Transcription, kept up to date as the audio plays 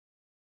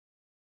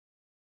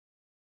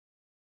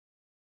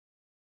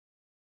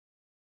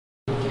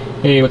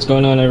Hey, what's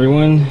going on,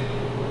 everyone?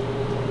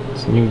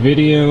 It's a new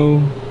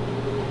video.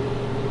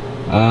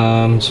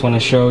 Just want to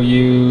show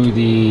you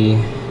the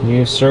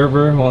new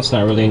server. Well, it's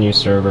not really a new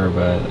server,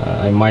 but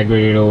I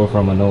migrated over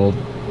from an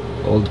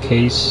old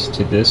case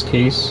to this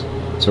case.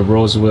 It's a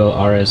Roseville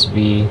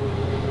RSV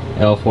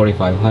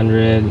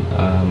L4500.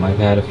 I've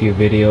had a few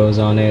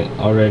videos on it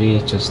already,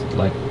 just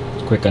like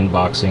quick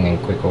unboxing and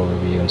quick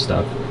overview and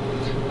stuff.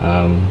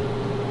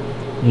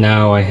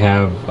 Now I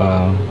have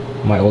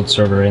my old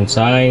server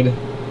inside.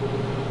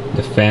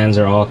 The fans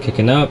are all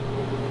kicking up,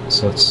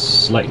 so it's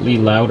slightly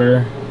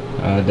louder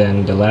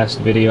than the last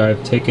video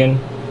I've taken.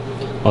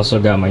 Also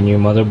got my new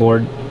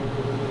motherboard,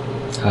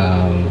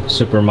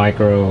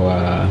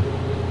 Supermicro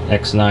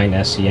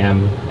X9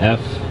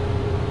 SEM-F.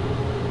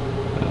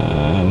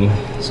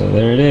 So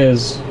there it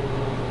is.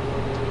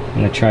 I'm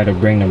gonna try to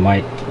bring the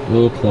mic a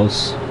little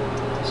close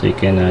so you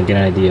can get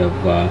an idea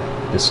of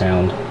the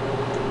sound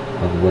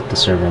of what the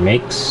server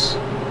makes.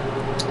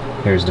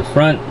 Here's the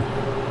front.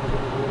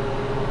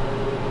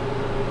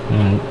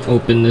 And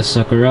open this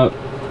sucker up.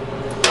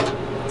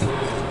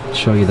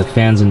 Show you the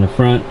fans in the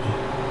front.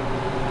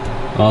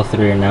 All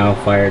three are now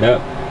fired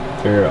up.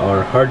 There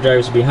are hard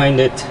drives behind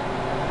it.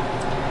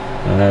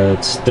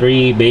 It's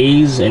 3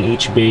 bays, and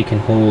each bay can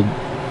hold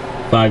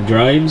 5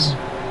 drives.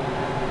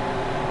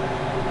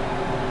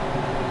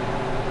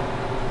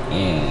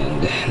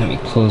 And let me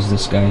close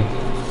this guy.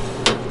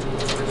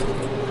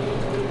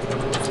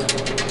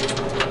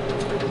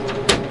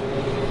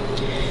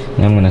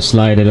 I'm gonna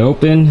slide it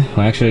open.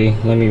 Well, actually,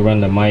 let me run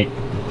the mic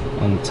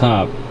on the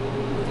top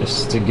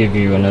just to give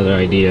you another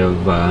idea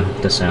of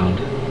the sound.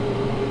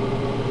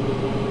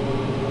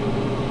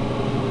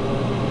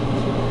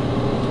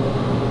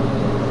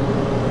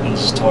 And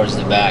just towards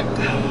the back.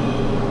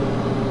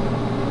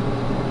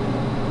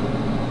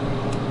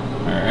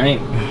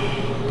 Alright.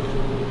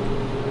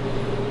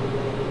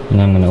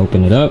 And I'm gonna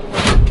open it up.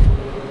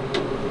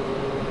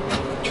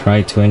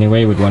 Try to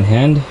anyway with one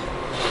hand.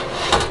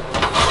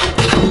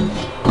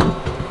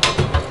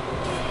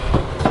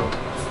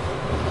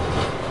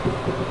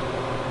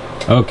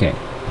 Okay,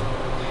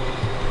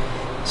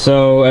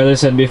 so as I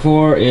said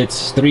before,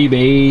 it's 3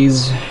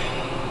 bays,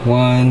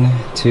 1,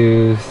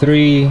 2,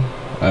 3.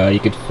 You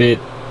could fit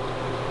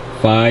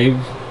 5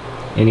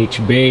 in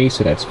each bay,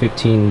 so that's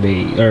 15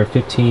 bay or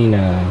 15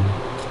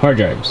 hard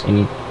drives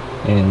in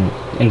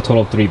a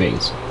total of 3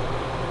 bays.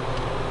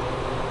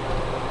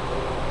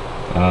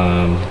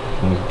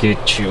 Let me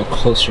get you a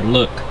closer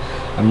look.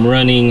 I'm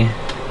running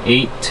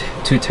 8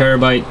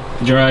 2TB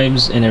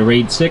drives in a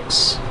RAID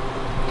 6.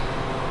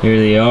 Here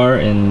they are,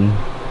 and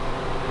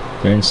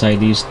they're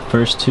inside these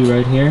first 2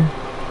 right here.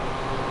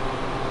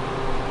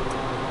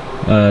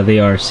 They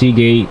are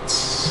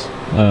Seagate's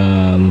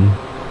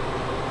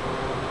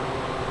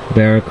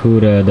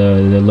Barracuda,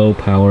 the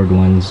low-powered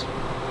ones.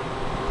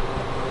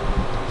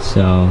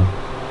 So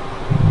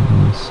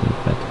let's see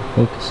if I can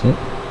focus it.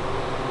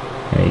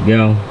 There you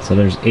go. So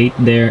there's 8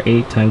 there,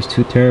 8 times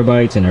 2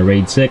 terabytes, and a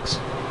RAID 6.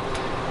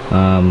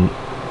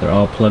 They're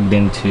all plugged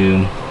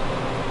into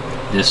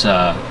this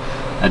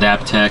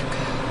Adaptec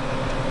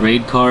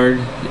RAID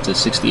card. It's a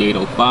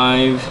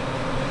 6805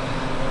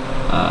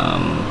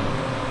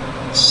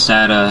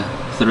 SATA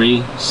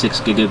 3,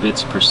 6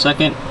 gigabits per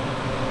second.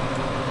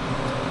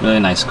 Really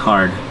nice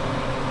card.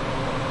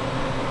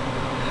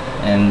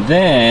 And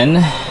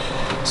then,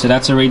 so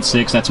that's a RAID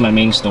 6. That's my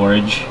main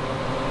storage.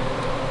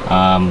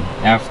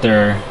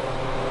 After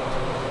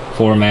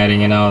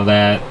formatting and all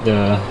that,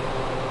 the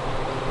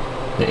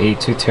 8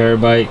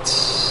 2TB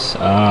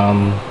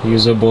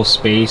usable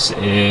space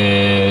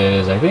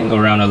is, I think,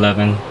 around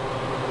 11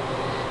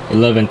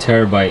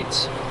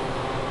 terabytes.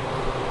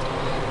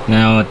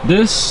 Now at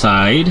this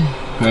side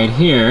right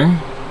here,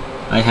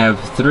 I have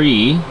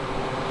 3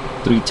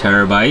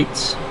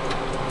 terabytes.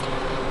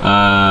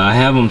 I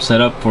have them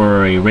set up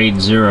for a RAID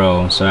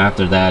 0, so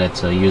after that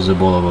it's a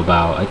usable of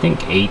about, I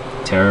think, 8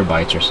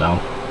 terabytes or so,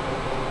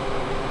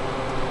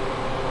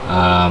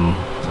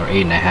 or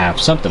 8.5,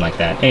 something like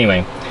that.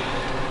 Anyway,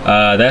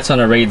 that's on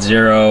a RAID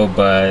 0,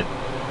 but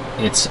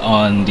it's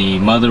on the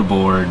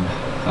motherboard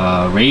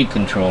RAID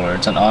controller.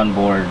 It's an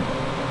onboard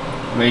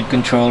RAID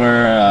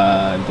controller.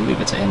 I believe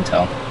it's an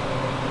Intel.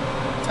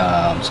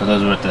 So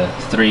those are what the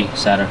 3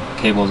 SATA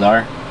cables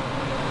are.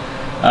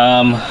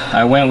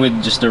 I went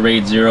with just the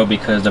RAID 0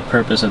 because the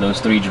purpose of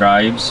those 3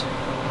 drives,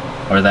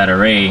 or that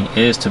array,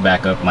 is to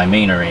back up my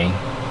main array.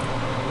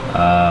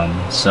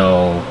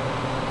 So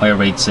my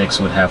RAID 6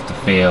 would have to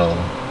fail,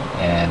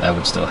 and I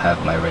would still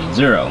have my RAID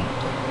 0.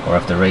 Or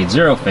if the RAID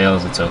 0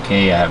 fails, it's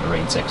okay, I have a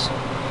RAID 6.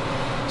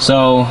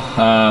 So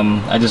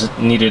I just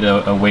needed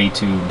a way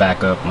to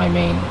back up my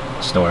main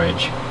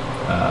storage.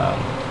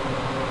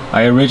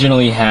 I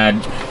originally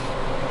had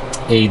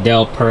a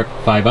Dell PERC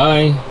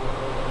 5i,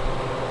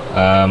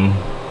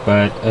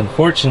 but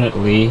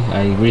unfortunately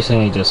I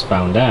recently just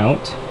found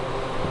out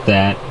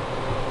that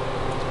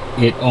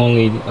it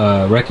only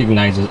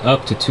recognizes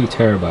up to 2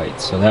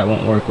 terabytes, so that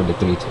won't work with the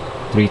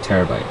 3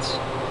 terabytes.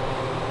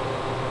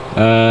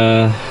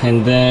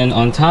 And then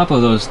on top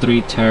of those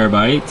 3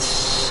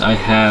 terabytes, I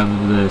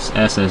have this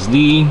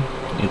SSD.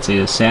 It's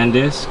a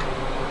Sandisk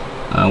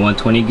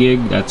 120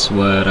 gig. That's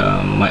what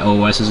my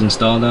OS is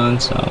installed on,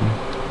 so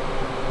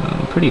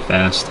pretty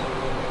fast.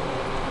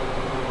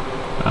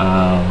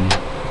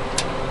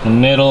 The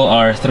middle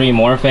are 3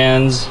 more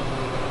fans.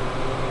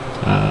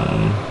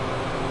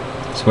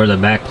 It's where the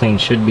backplane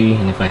should be,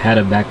 and if I had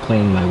a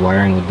backplane, my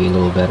wiring would be a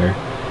little better,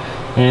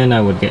 and I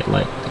would get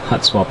like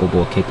hot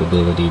swappable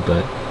capability.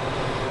 But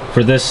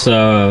for this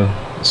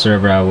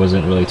server, I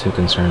wasn't really too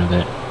concerned of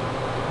it.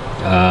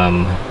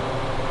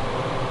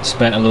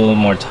 Spent a little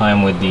more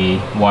time with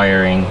the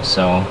wiring,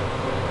 so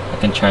I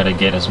can try to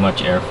get as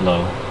much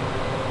airflow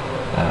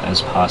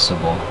as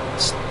possible.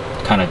 It's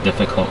kind of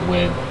difficult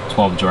with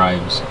 12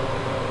 drives,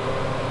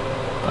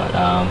 but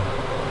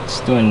it's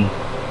doing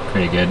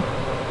pretty good.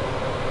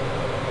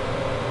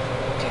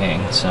 Okay,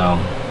 so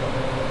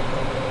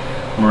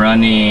we're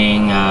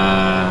running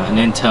an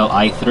Intel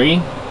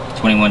i3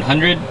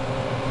 2100.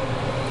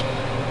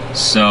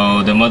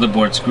 So the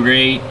motherboard's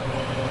great.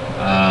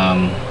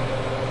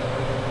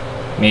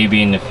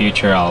 Maybe in the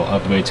future I'll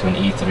upgrade to an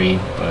E3,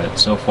 but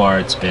so far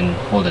it's been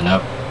holding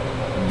up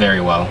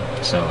very well.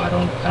 So I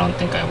don't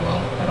think I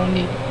will. I don't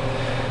need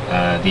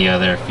the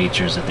other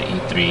features that the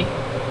E3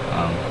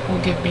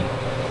 will give me.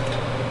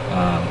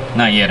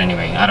 Not yet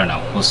anyway. I don't know.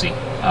 We'll see.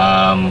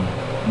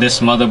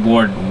 This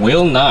motherboard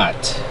will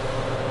not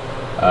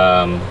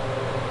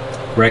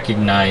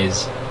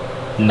recognize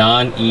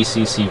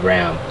non-ECC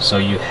RAM, so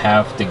you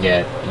have to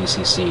get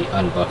ECC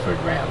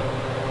unbuffered RAM.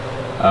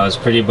 I was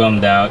pretty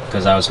bummed out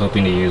because I was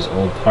hoping to use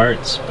old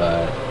parts,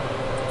 but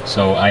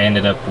so I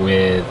ended up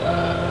with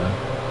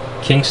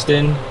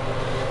Kingston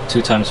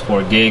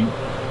 2x4 gig.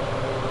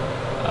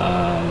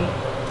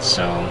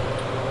 So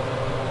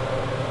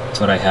that's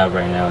what I have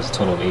right now. Is a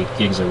total of 8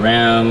 gigs of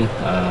RAM,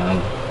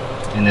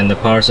 and then the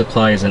power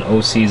supply is an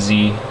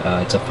OCZ.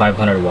 It's a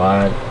 500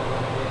 watt.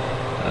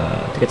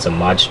 I think it's a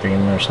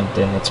Modstream or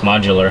something. It's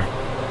modular,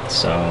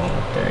 so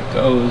there it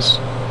goes.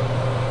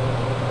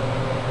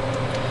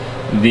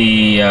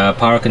 The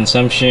power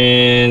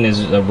consumption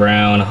is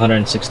around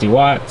 160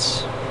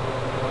 watts.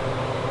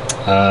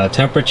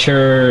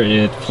 Temperature,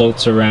 it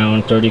floats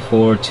around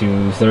 34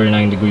 to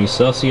 39 degrees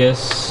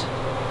Celsius.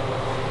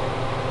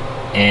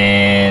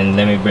 And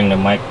let me bring the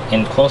mic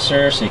in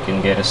closer so you can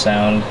get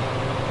an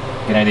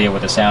idea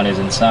what the sound is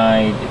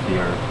inside if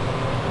you're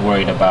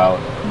worried about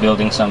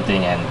building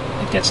something and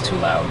it gets too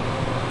loud.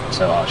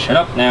 So I'll shut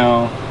up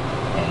now,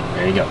 and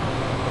there you go.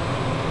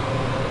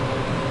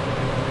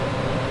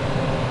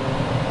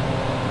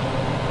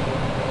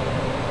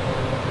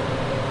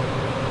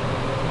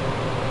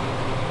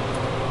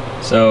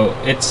 So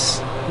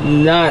it's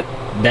not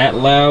that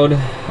loud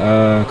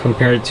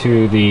compared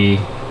to the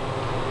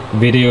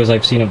videos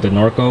I've seen of the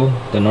Norco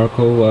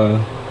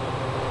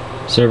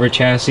server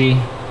chassis,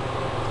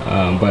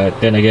 but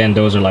then again,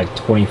 those are like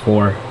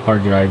 24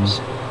 hard drives.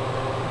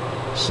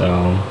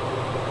 So,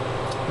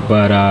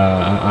 but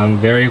I'm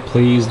very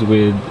pleased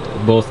with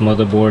both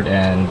motherboard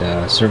and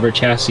server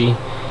chassis.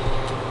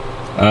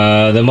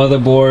 The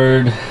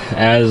motherboard,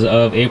 as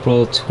of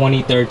April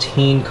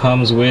 2013,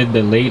 comes with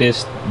the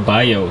latest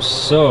BIOS,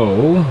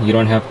 so you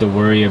don't have to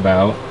worry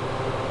about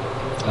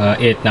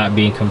it not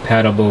being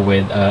compatible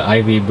with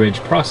Ivy Bridge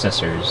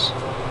processors.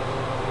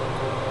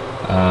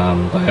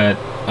 But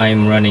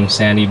I'm running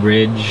Sandy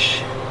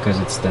Bridge because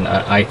it's the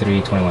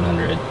i3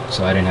 2100,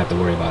 so I didn't have to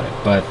worry about it.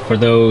 But for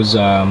those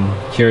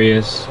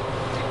curious,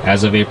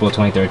 as of April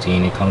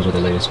 2013, it comes with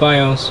the latest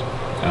BIOS.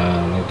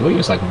 I believe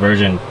it's like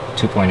version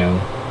 2.0.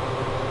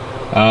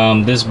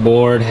 This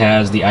board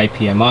has the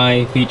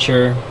IPMI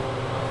feature.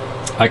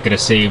 I could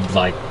have saved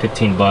like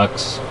 15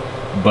 bucks,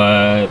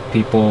 but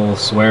people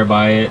swear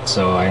by it,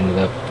 so I ended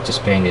up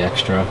just paying the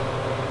extra.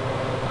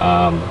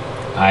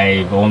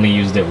 I've only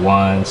used it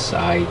once.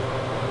 I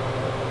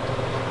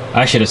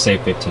should have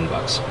saved 15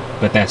 bucks,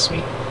 but that's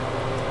me.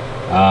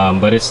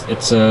 But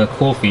it's a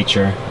cool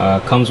feature.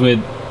 Comes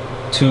with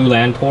 2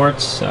 LAN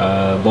ports,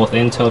 both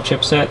Intel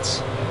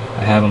chipsets.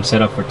 I have them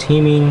set up for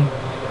teaming.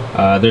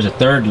 There's a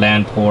 3rd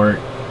LAN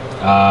port.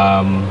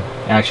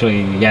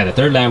 Actually, yeah, the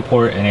 3rd LAN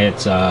port, and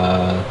it's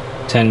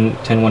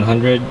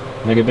 10100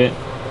 megabit,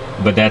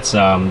 but that's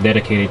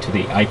dedicated to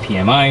the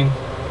IPMI.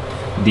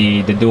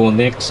 The dual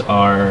NICs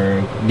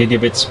are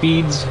gigabit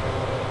speeds.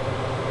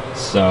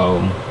 So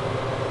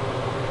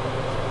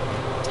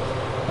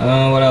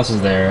what else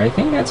is there? I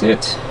think that's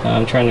it.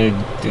 I'm trying to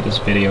do this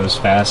video as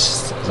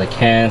fast as I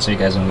can so you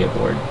guys don't get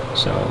bored.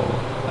 So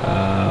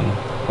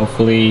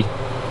hopefully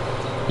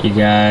you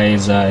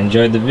guys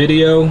enjoyed the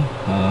video.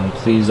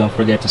 Please don't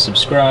forget to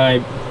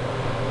subscribe.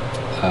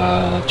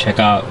 Check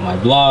out my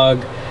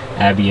blog,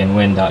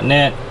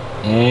 abbyandwin.net,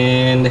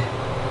 and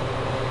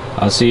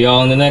I'll see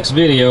y'all in the next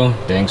video.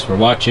 Thanks for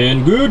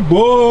watching.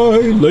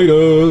 Goodbye.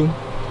 Later.